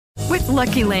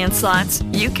Lucky Land Slots,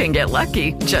 you can get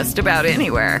lucky just about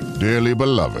anywhere. Dearly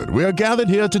beloved, we are gathered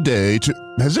here today to...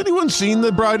 Has anyone seen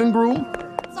the bride and groom?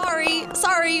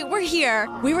 Sorry, we're here.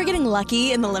 We were getting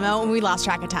lucky in the limo and we lost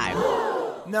track of time.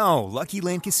 No, Lucky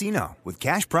Land Casino, with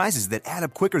cash prizes that add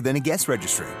up quicker than a guest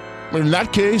registry. In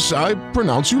that case, I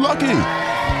pronounce you lucky.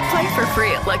 Play for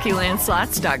free at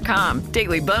LuckyLandSlots.com.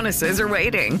 Daily bonuses are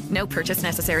waiting. No purchase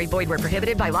necessary. Void where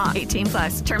prohibited by law.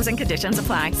 18+. Terms and conditions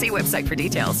apply. See website for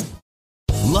details.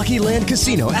 Lucky Land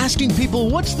Casino, asking people,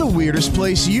 what's the weirdest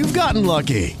place you've gotten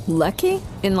lucky? Lucky?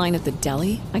 In line at the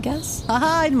deli, I guess?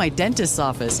 Aha, in my dentist's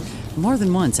office. More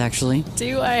than once, actually.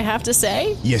 Do I have to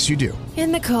say? Yes, you do.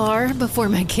 In the car before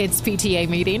my kids' PTA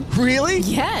meeting. Really?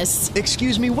 Yes.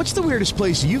 Excuse me, what's the weirdest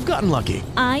place you've gotten lucky?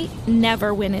 I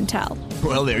never win and tell.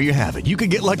 Well, there you have it. You can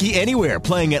get lucky anywhere,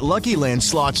 playing at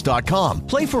LuckyLandSlots.com.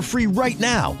 Play for free right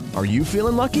now. Are you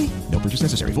feeling lucky? No purchase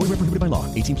necessary. Void where prohibited by law.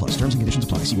 18+. Terms and conditions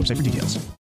apply. See website for details.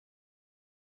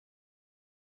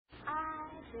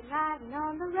 I've been riding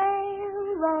on the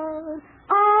railroad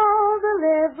all the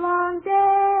livelong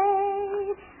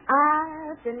day.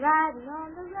 I've been riding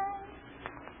on the railroad.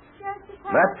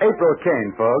 That's April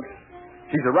Kane, folks.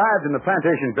 She's arrived in the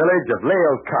plantation village of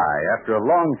Leo Kai after a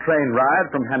long train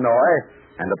ride from Hanoi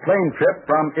and a plane trip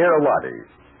from Irrawaddy.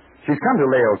 She's come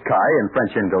to Leo Kai in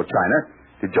French Indochina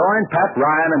to join Pat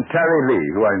Ryan and Terry Lee,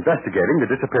 who are investigating the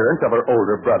disappearance of her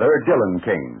older brother, Dylan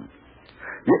Kane.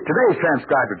 Yet today's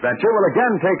transcribed adventure will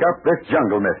again take up this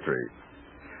jungle mystery.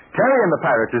 Terry and the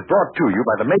Pirates is brought to you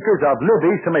by the makers of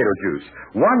Libby's Tomato Juice,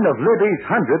 one of Libby's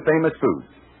 100 famous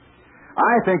foods.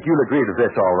 I think you'll agree to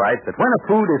this, all right, that when a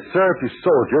food is served to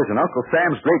soldiers in Uncle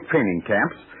Sam's great training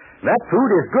camps, that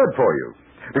food is good for you.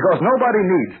 Because nobody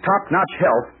needs top-notch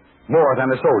health more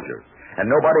than a soldier.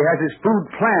 And nobody has his food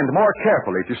planned more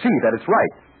carefully to see that it's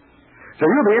right. So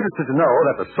you'll be interested to know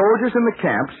that the soldiers in the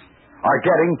camps are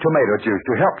getting tomato juice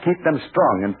to help keep them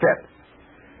strong and fit.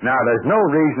 Now, there's no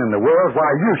reason in the world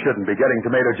why you shouldn't be getting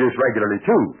tomato juice regularly,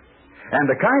 too. And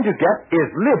the kind you get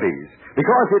is Libby's,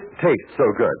 because it tastes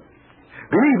so good.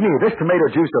 Believe me, this tomato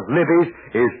juice of Libby's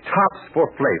is tops for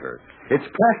flavor. It's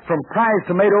pressed from prized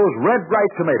tomatoes, red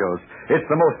ripe tomatoes. It's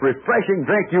the most refreshing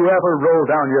drink you ever roll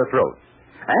down your throat.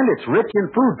 And it's rich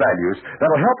in food values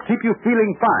that'll help keep you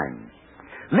feeling fine.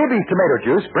 Libby's tomato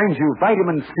juice brings you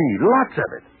vitamin C, lots of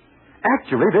it.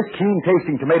 Actually, this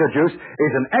keen-tasting tomato juice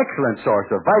is an excellent source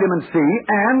of vitamin C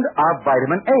and of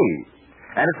vitamin A.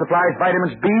 And it supplies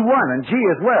vitamins B1 and G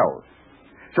as well.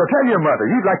 So tell your mother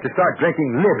you'd like to start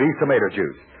drinking Libby's tomato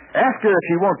juice. Ask her if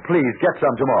she won't please get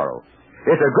some tomorrow.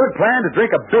 It's a good plan to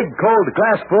drink a big, cold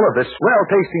glass full of this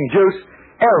swell-tasting juice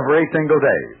every single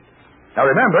day. Now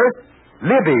remember,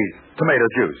 Libby's tomato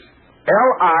juice.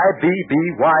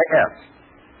 Libbys.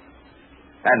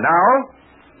 And now,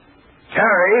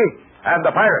 Terry and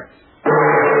the Pirates. I've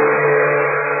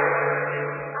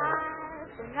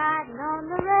been riding on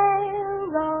the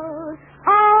railroad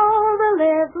all the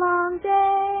livelong day.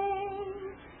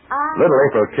 Little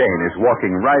April Kane is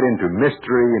walking right into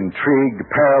mystery, intrigue,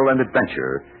 peril, and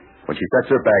adventure when she sets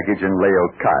her baggage in Leo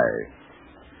Kai.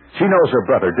 She knows her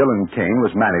brother, Dylan Kane,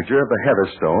 was manager of the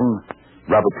Heatherstone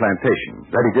rubber plantation,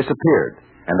 that he disappeared,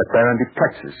 and that Baron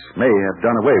Duplexis may have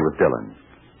done away with Dylan.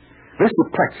 This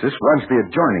Duplexis runs the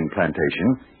adjoining plantation,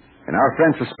 and our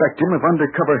friends suspect him of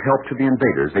undercover help to the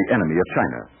invaders, the enemy of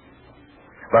China.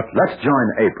 But let's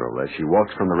join April as she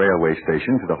walks from the railway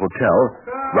station to the hotel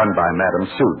run by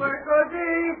Madame Sue.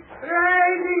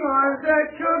 Riding on the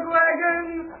chug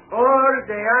wagon, or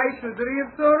the ice should reef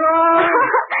so wrong.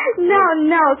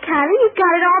 No, Connie, you've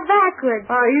got it all backwards.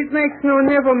 It makes no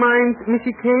never mind,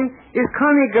 Missy Kane. Is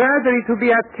Connie Gladdery to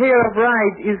be a tale of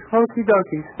ride is hokey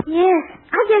dokey. Yes,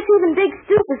 I guess even Big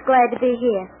Stoop is glad to be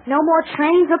here. No more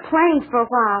trains or planes for a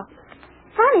while.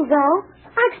 Funny, though,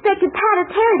 I expected Pat or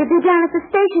Terry to be down at the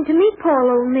station to meet poor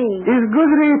old me. It's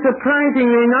goodly surprising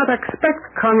they not expect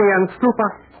Connie and Stupa.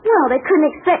 Well, they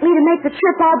couldn't expect me to make the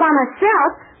trip all by myself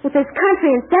with this country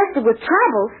infested with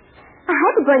troubles. I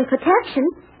had to bring protection,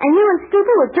 and you and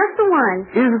Stupa were just the ones.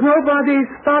 Is nobody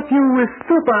stop you with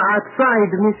Stupa outside,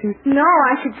 Missy? No,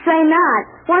 I should say not.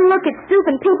 One look at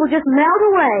Stupa and people just melt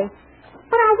away.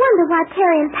 But I wonder why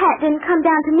Terry and Pat didn't come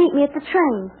down to meet me at the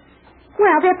train.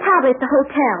 Well, they're probably at the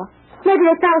hotel. Maybe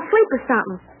they fell asleep or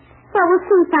something. Well, we'll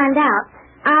soon find out.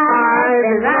 I've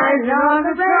been riding on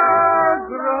the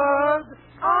railroad.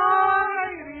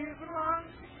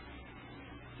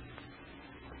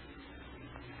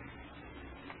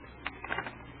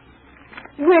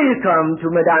 Welcome to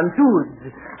Madame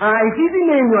Sue's. I see the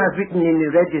name you have written in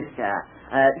the register.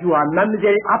 You are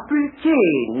Mademoiselle April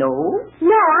Kane, no?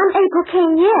 No, I'm April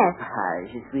King, yes.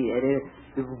 Je suis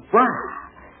revoir.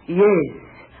 Yes,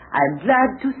 I'm glad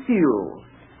to see you.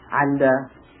 And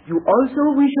you also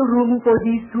wish a room for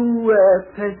these two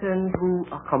persons who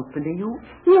accompany you?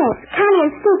 Yes, Connie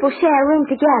and Soup will share a room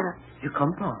together. You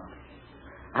comprends.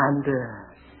 And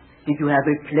did you have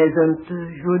a pleasant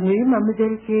journey,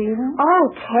 Mademoiselle Kane? Oh,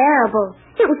 terrible.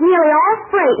 It was nearly all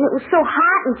freight, and it was so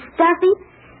hot and stuffy.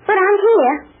 But I'm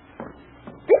here.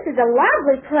 This is a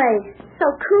lovely place. So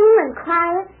cool and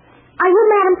quiet. Are you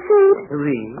Madame Sood?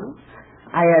 Really?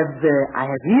 I have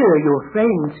heard your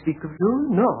friends speak of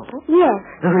you, no? Yes.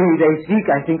 Really, they speak,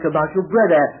 I think, about your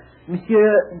brother,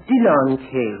 Monsieur Dillon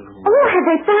Kane. Oh, have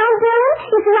they found him?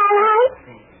 Is he all right?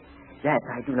 That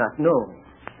I do not know.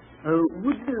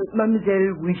 Would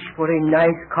Mademoiselle wish for a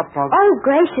nice cup of... Oh,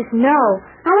 gracious, no.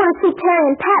 I want to see Terry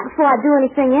and Pat before I do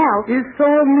anything else. Is so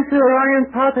Mr. Ryan,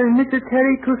 Pat, and Mr.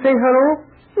 Terry to say hello?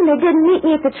 When they didn't meet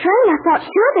me at the train, I thought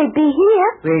sure they'd be here.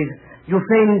 Well, your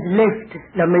friends left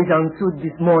La Maison Sud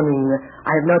this morning.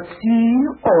 I have not seen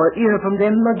or heard from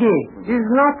them again.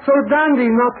 It's not so dandy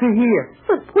not to hear.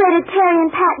 But where did Terry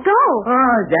and Pat go?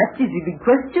 That is a big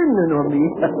question, Naomi.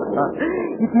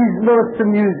 It is most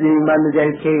amusing,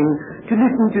 Mademoiselle Kane, to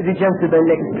listen to the gentlemen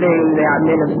explain they are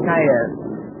men of science.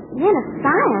 Men of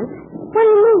science? What do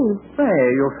you mean? Well,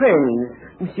 your friends,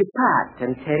 Monsieur Pat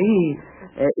and Terry,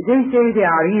 they say they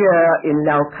are here in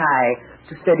Laokai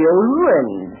to study old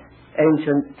ruins,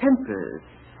 ancient temples,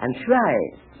 and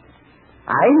shrines.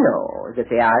 I know that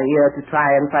they are here to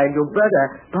try and find your brother,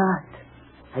 but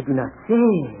I do not say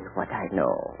what I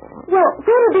know. Well,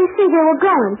 where did they say they were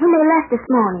going when they left this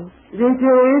morning? They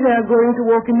say they are going to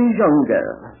walk in the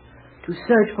jungle to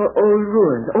search for old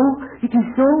ruins. Oh, it is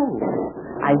so.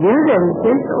 I hear them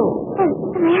say so. And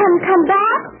they haven't come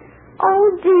back? Oh,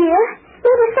 dear.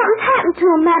 Maybe something's happened to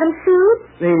them, Madame Sood.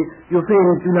 Well, your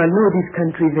friends do not know this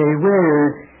country very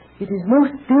well. It is most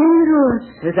dangerous,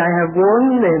 as I have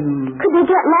warned them. Could they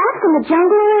get lost in the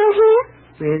jungle around here?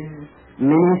 Well,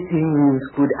 many things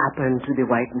could happen to the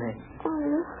white men.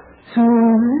 Oh.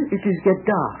 Soon it will get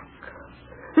dark.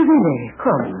 Really,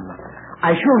 come.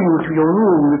 I show you to your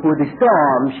room before the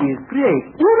storm she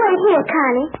breaks. You wait here,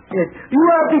 Connie. Yes, you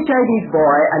are the Chinese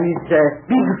boy, and his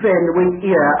big friend wait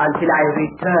here until I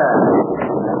return.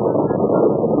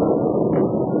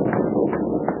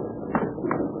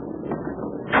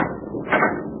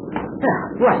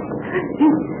 Right.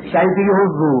 This shall be your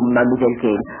room, Mademoiselle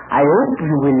Kane. I hope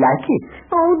you will like it.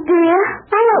 Oh, dear.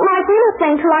 I won't like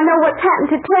anything till I know what's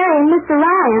happened to Terry and Mr.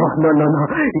 Ryan. Oh, no.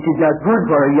 It is not good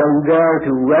for a young girl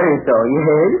to worry so,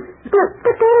 yes?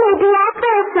 But they may be out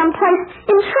there someplace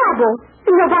in trouble,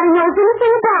 and nobody knows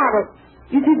anything about it.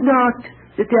 Is it not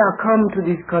that they are come to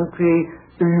this country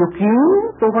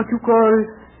looking for what you call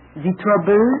the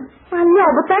trouble? I know,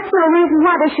 but that's no reason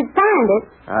why they should find it.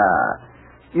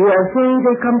 You are saying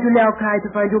they come to Laokai to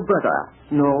find your brother,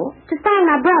 no? To find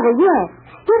my brother, yes.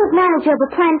 He was manager of a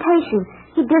plantation.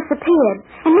 He disappeared,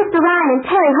 and Mr. Ryan and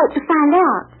Terry hope to find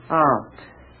out.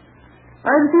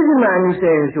 And this is the man you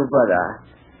say is your brother.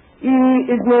 He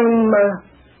is named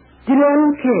Dillon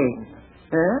Kane,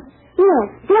 eh? Yes,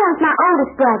 Dillon's my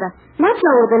oldest brother. Much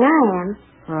older than I am.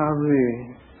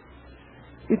 Oui.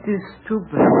 It is too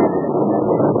bad.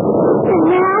 And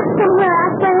now, somewhere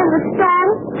out there in the storm,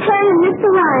 Terry and Mr.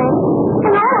 Ryan,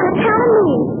 and all on account of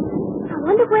me. I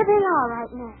wonder where they are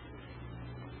right now.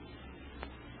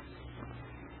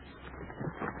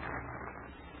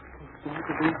 It's like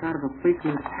a inside of a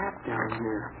policeman's hat down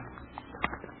here.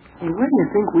 Hey, where do you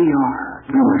think we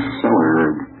are? In a cellar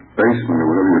or basement or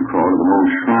whatever you call it of an old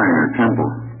shrine or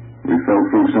temple. We fell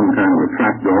through some kind of a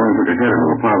trap door and took a head into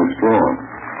a pile of straw.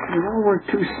 It all worked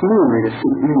too smoothly to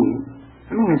suit me.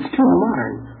 I mean, it's too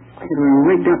modern. Like it was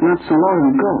rigged up not so long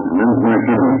ago. That's my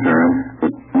feeling, Terry.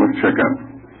 But let's check up.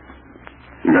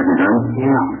 You got your gun?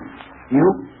 Yeah. You?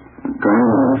 A gun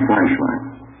and a flashlight.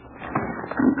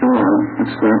 Come on,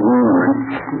 let's start rolling.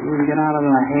 You can get out of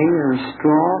the hay or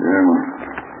straw? Yeah, well,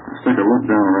 let's take a look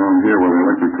down around here where the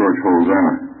electric torch holds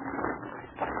out.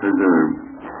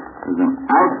 There's an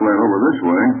outlet over this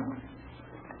way.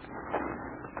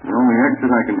 The only exit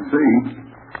I can see.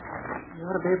 We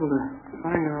ought to be able to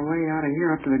find our way out of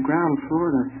here up to the ground floor.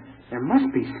 There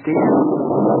must be stairs.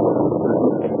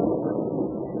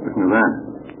 Listen to that.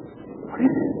 What is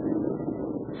it?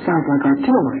 Sounds like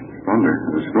artillery. Thunder.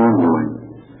 There's a storm blowing.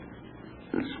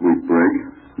 This sweet break.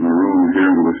 And the room's here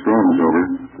until the storm's over.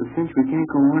 But since we can't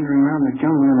go wandering around the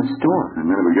jungle in a storm. And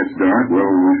then if it gets dark, well,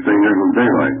 we stay here till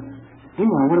daylight.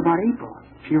 Meanwhile, what about April?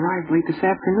 She arrived late this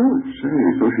afternoon.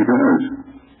 Say, so she does.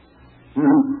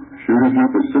 Well, She'll just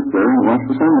have to sit there and watch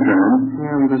the sunshine.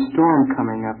 Yeah, with a storm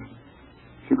coming up.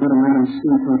 She'll go to Madame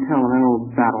Sue's hotel and that old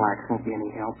battle axe won't be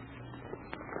any help.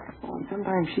 Oh,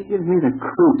 sometimes she gives me the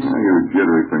creeps. Now you're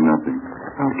jittery for nothing.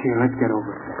 Okay, let's get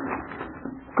over it.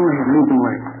 Go ahead, lead the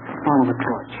way. Follow the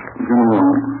torch. Come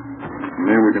along.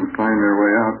 Maybe we can find their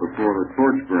way out before the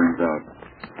torch burns out.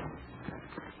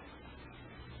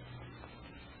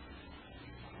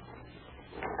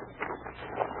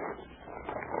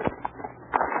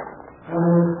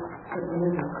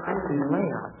 It's a crazy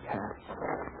layout, Pat.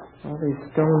 All these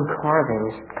stone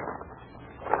carvings.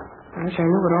 I wish I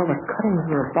knew what all the cuttings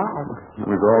were about. It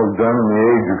was all done in the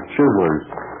age of chiselers.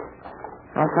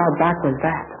 How far back was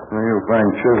that? Well, you'll find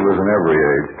chiselers in every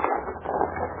age.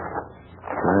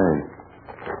 Hey,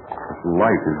 this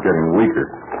light is getting weaker.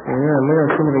 Yeah, we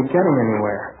don't seem to be getting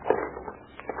anywhere.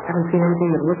 Haven't seen anything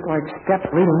that looks like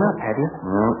steps leading up, have you?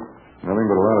 No, nothing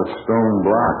but a lot of stone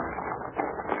blocks.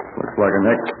 Looks like an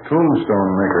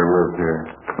ex-tombstone maker lived here.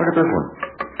 Look at this one.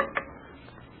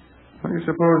 What do you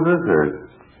suppose this is?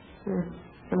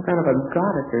 Some kind of a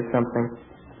goddess or something.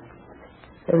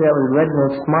 Maybe that was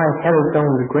Reginald Smythe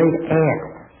Heatherstone's great aunt.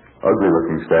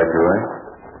 Ugly-looking statue, eh?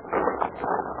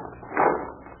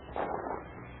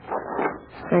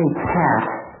 Say, Pat.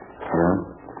 Yeah?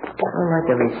 I don't like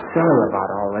to be silly about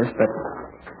all this, but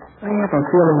I have a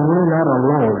feeling you're not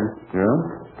alone. Yeah?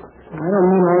 I don't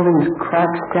mean all these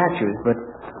cracked statues, but,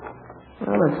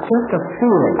 well, it's just a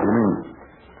feeling. You mean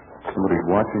somebody's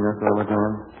watching us all the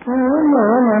time? No,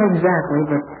 not exactly,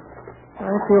 but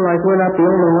I feel like we're not the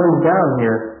only ones down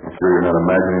here. You sure you're not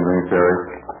imagining things, Terry?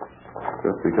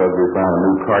 Just because we found a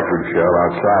new cartridge shell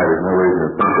outside, there's no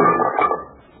reason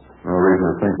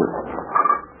to think that...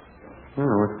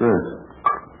 Oh, what's this?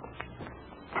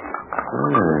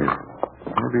 Hey,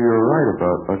 maybe you're right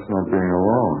about us not being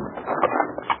alone.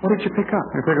 What did you pick up?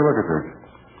 Hey, take a look at this.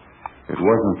 It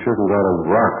wasn't chiseled out of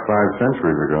rock 5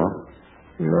 centuries ago.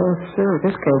 No, sir.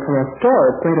 This came from a store.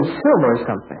 It's made of silver or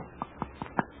something.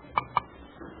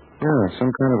 Yeah, some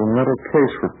kind of a metal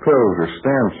case for pills or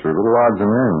stamps or little odds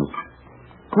and ends.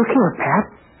 Look here, Pat.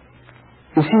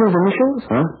 You see those initials?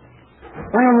 Huh?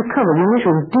 Right on the cover, the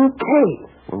initials DK.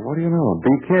 Well, what do you know?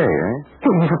 BK, eh? Hey,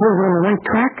 you suppose we're on the right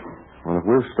track? Well, if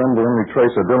we've stumbled any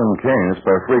trace of Dylan Kane, it's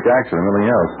by freak accident, nothing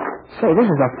else. Say, this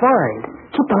is a find.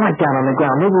 Keep the light down on the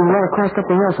ground. Maybe we run across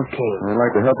something else of Kane. I'd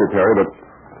like to help you, Terry, but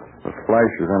the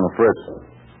flash is on the fritz.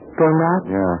 Going out?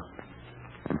 Yeah.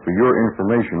 And for your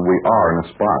information, we are in a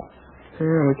spot.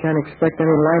 Yeah, we can't expect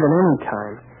any light at any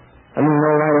time. I mean,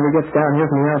 no light ever gets down here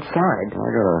from the outside. I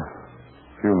got a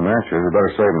few matches. We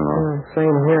better save them, though.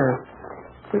 Same here.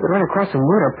 If we could run across some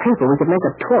wood or paper, we could make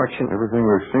a torch and... Everything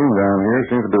we've seen down here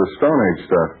seems to be the Stone Age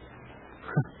stuff.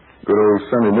 Good old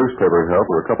Sunday newspapers help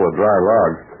with a couple of dry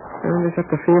logs. We just have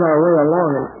to feel our way along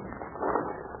and...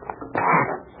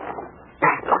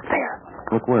 Pat, look there.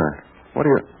 Look where? What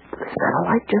are you... Is that a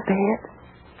light just ahead?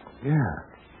 Yeah.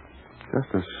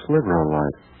 Just a sliver of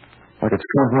light. Like it's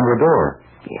coming from the door.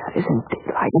 Yeah, it isn't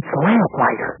daylight. It's a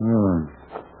lamplighter.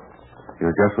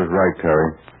 Your guess was right,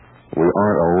 Terry. We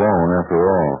aren't alone after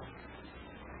all.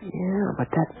 Yeah, but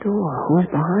that door, who's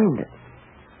behind it?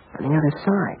 On the other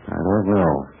side. I don't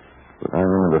know. But I'm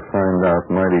going to find out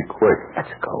mighty quick.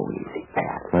 Let's go easy,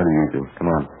 Pat. Mighty easy.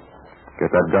 Come on. Get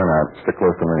that gun out. Stick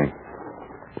close to me.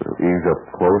 We'll ease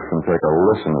up close and take a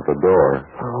listen at the door.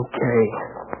 Okay.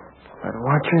 But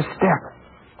watch your step.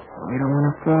 We don't want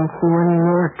to fall through any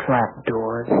more trap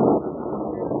doors.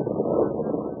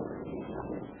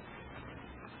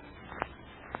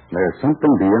 There's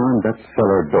something beyond that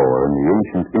cellar door in the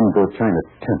ancient Indochina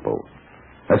temple.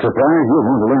 A surprise you're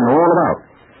going to learn all about.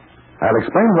 I'll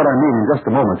explain what I mean in just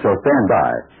a moment, so stand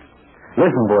by.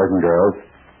 Listen, boys and girls.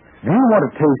 Do you want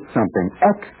to taste something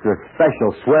extra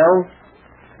special swell?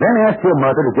 Then ask your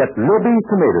mother to get Libby's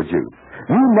tomato juice.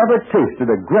 You never tasted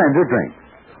a grander drink.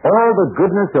 All the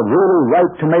goodness of really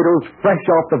ripe tomatoes fresh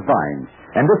off the vine.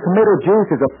 And this tomato juice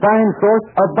is a fine source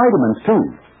of vitamins, too.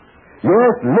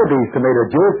 Yes, Libby's tomato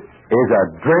juice is a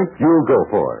drink you'll go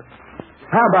for.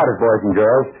 How about it, boys and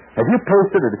girls? Have you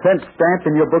posted a defense stamp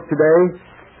in your book today?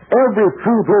 Every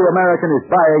true blue American is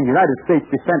buying United States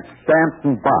defense stamps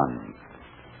and bonds.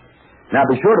 Now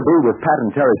be sure to be with Pat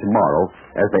and Terry tomorrow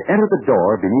as they enter the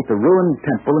door beneath the ruined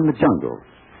temple in the jungle.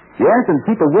 Yes, and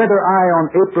keep a weather eye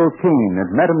on April Keene and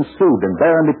Madame Sue in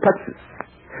Barony, Texas.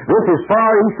 This is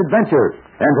Far East Adventure,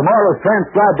 and tomorrow's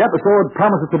transcribed episode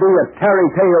promises to be a Terry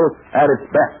tale at its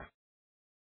best.